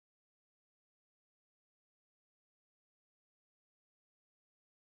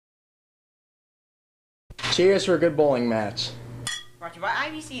Cheers for a good bowling match. Brought to you by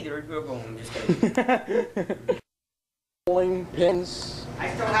IBC, the Red Boom. Just kidding. Bowling pins.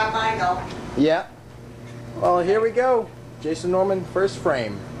 I still have mine though. Yeah. Well, here we go. Jason Norman, first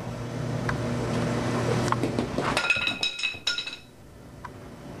frame.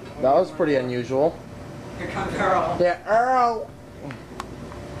 That was pretty unusual. Here comes Earl. Yeah, Earl.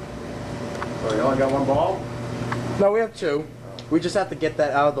 Oh, you only got one ball? No, we have two. We just have to get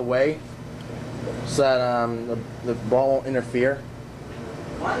that out of the way so that the ball won't interfere.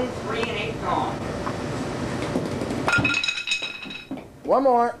 1, 3, and 8 gone. One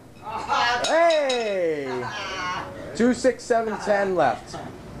more. Oh, Hey! 2, 6, 7, 10 left.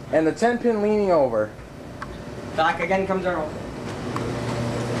 And the 10 pin leaning over. back again comes Earl.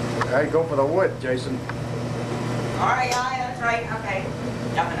 Alright, go for the wood, Jason. Alright, yeah, that's right. Okay.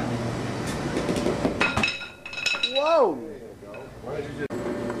 Definitely. Whoa! Why don't you just...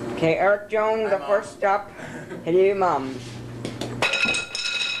 Okay, Eric Jones, the first up. Hit you, Mom.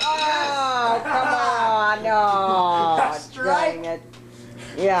 Oh, come on, no. That's right. Dang it.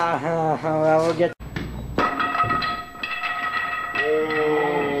 Yeah, well, we'll get...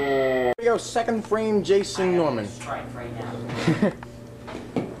 Here we go, second frame, Jason Norman. Strike right now.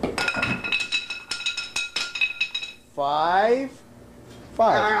 5.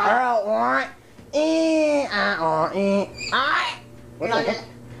 Earl, what? What the heck?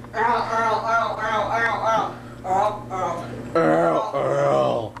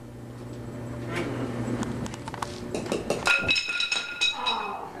 Earl.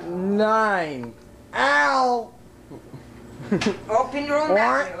 9. Ow! Open your own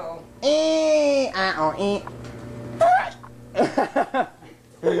back.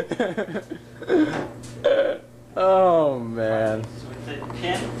 Oh man.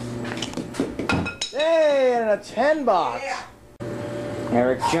 Hey, and a 10 box. Yeah.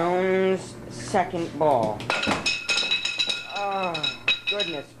 Eric Jones, second ball. Oh,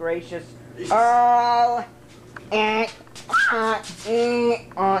 goodness gracious. Earl.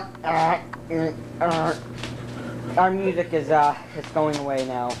 Our music is going away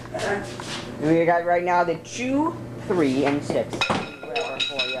now. We got right now the 2, 3, and 6. Whatever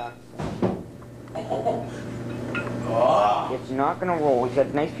for ya. It's not gonna roll. He's got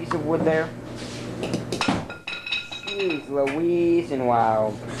a nice piece of wood there. Jeez Louise and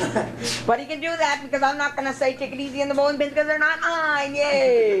wow. But he can do that because I'm not gonna say take it easy in the bowling pins because they're not mine.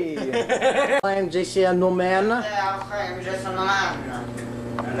 Yay! I am Jason Norman. Yeah, I'm just on the man.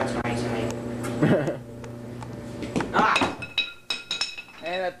 That's nice of me. Ah!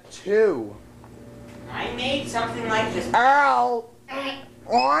 And a 2. I made something like this. Ow!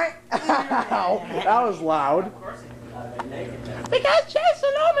 What? Ow! That was loud. Of course it Because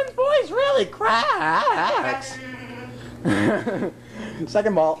Jason Norman's voice really cracks.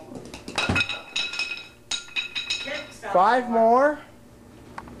 Second ball. 5 more.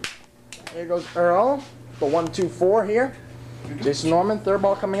 Here goes Earl. The 1, 2, 4 here. Jason Norman, third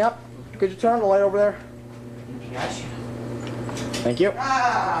ball coming up. Could you turn the light over there? Yes. Thank you.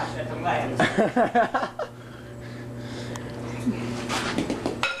 Ah, shit, the lens.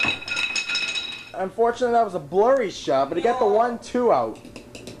 Unfortunately, that was a blurry shot, but he got the 1, 2 out.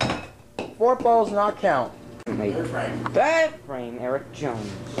 4 balls not count. Third frame, Eric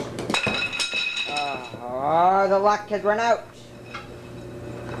Jones. Oh, the luck has run out.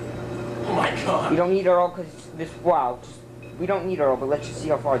 Oh my god. We don't need Earl because this, wow, we don't need Earl, but let's just see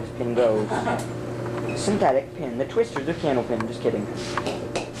how far this pin goes. Synthetic pin, the twisters of candle pin, just kidding.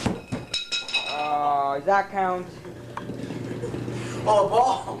 Oh, does that count? Oh, the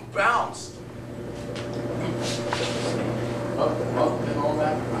ball bounced.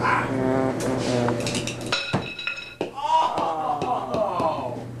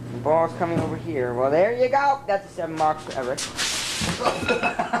 Oh! Ball's coming over here. Well, there you go. That's a 7 marks for Eric.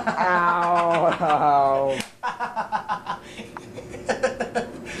 Ow!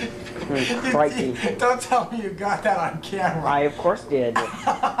 Crikey. Don't tell me you got that on camera. I, of course, did.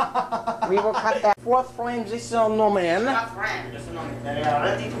 We will cut that. 4th frame, Jason Norman.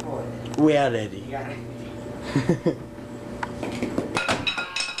 We are ready.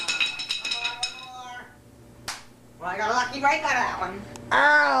 Well, I got lucky right out of that one.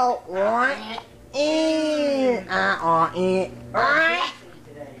 Ow! What?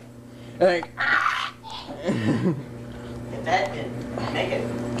 Like, Get that pin. Make it.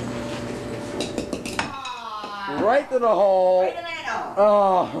 right to the hole. Right in there, no.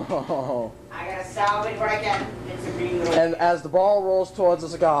 Oh. I gotta salvage what I can. It's a green little. And as the ball rolls towards the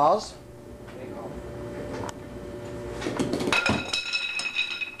cigars, There you go.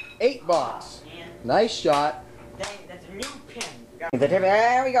 8 box. Man, Nice shot. dang, that's a new pin.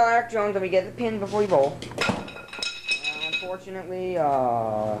 There we go, Eric Jones. Let me get the pin before you bowl. Unfortunately,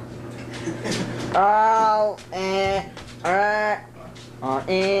 holy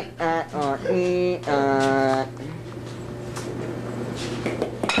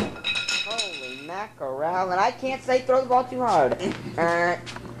mackerel, and I can't say throw the ball too hard.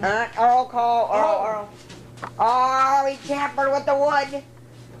 Earl call, Earl. Oh, he tampered with the wood.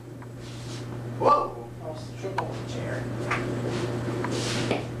 Whoa! I was tripping on the chair.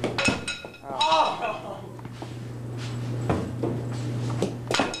 Oh!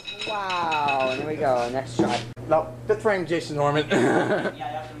 Wow, and there we go, next shot. No, fifth frame, Jason Norman. Yeah, you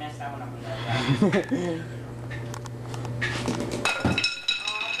have to mess that one up with that.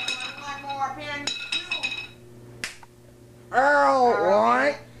 One more pin. Earl,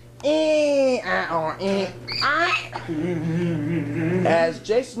 what? As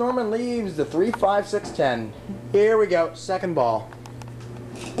Jason Norman leaves the 3, 5, 6, 10. Here we go, second ball.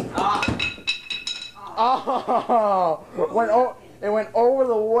 Oh, it went over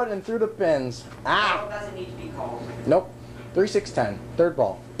the wood and through the pins. Ah. Doesn't need to be called. Nope. 3, 6, 10. Third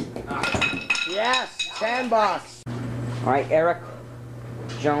ball. Yes, $10. All right, Eric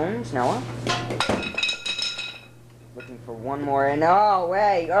Jones, Noah. Looking for one more, and oh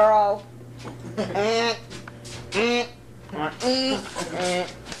wait, Earl. I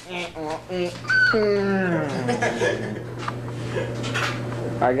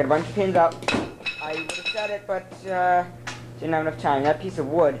got a bunch of pins up. I would have said it, but didn't have enough time. That piece of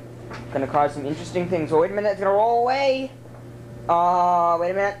wood gonna cause some interesting things. Oh, wait a minute, it's gonna roll away.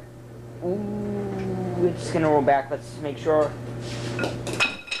 Wait a minute. Ooh, it's gonna roll back. Let's make sure.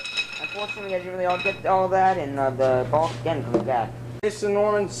 Unfortunately, I didn't really all get all that, and the ball again comes back. Jason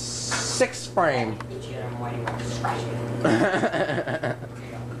Norman's sixth frame.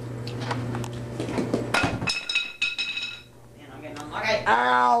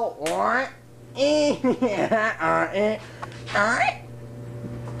 Ow! What?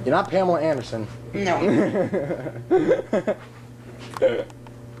 You're not Pamela Anderson. No.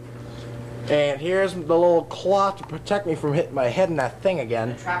 And here's the little cloth to protect me from hitting my head in that thing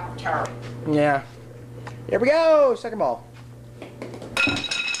again. Trap of terror. Yeah. Here we go! Second ball.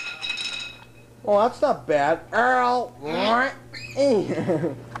 Well, that's not bad. Earl! What?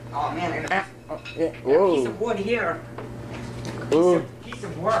 Oh man, that piece of wood here. Piece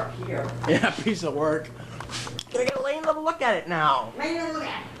of work here. Yeah, piece of work. Gonna get a lane level look at it now. Man, look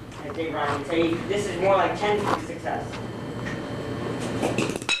at it. As Dave Ryan would say, this is more like 10 for success.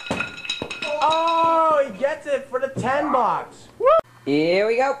 Oh, he gets it for the $10. Woo! Here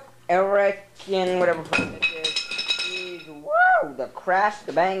we go. Eric in whatever place this is. Jeez, whoa! The crash,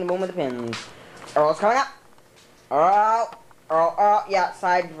 the bang, the boom of the pins. Earl's coming up. Earl, yeah,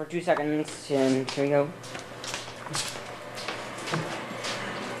 side for 2 seconds, and here we go.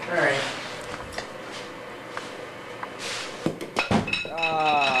 Alright.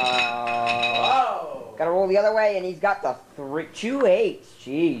 Oh. Gotta roll the other way, and he's got the 2 8s.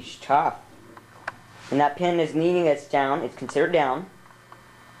 Jeez, tough. And that pin is needing it's down. It's considered down.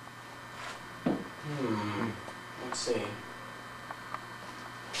 Let's see.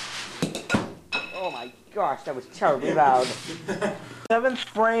 Oh my gosh, that was terribly loud. Seventh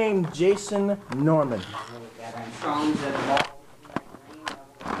frame, Jason Norman.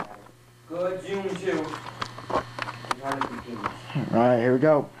 Good zoom too. Alright, here we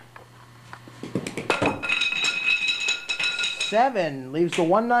go. 7 leaves the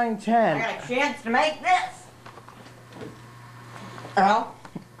 1, 9, 10. I got a chance to make this. Earl.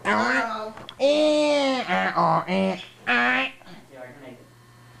 Earl.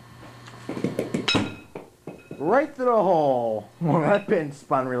 Right through the hole. Well, that pin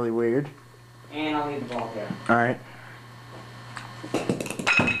spun really weird. And I'll leave the ball there. Alright.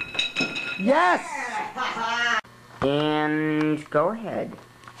 Yes! And go ahead.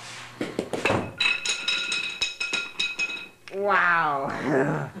 Wow.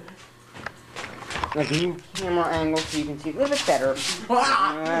 Like a new camera angle so you can see a little bit better.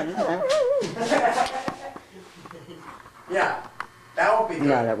 Yeah, that won't be good.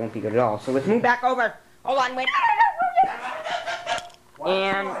 No, that won't be good at all. So let's move back over. Hold on, wait.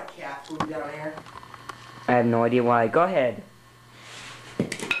 And Why cat food down here? I have no idea why. Go ahead.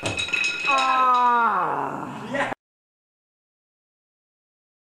 Ah.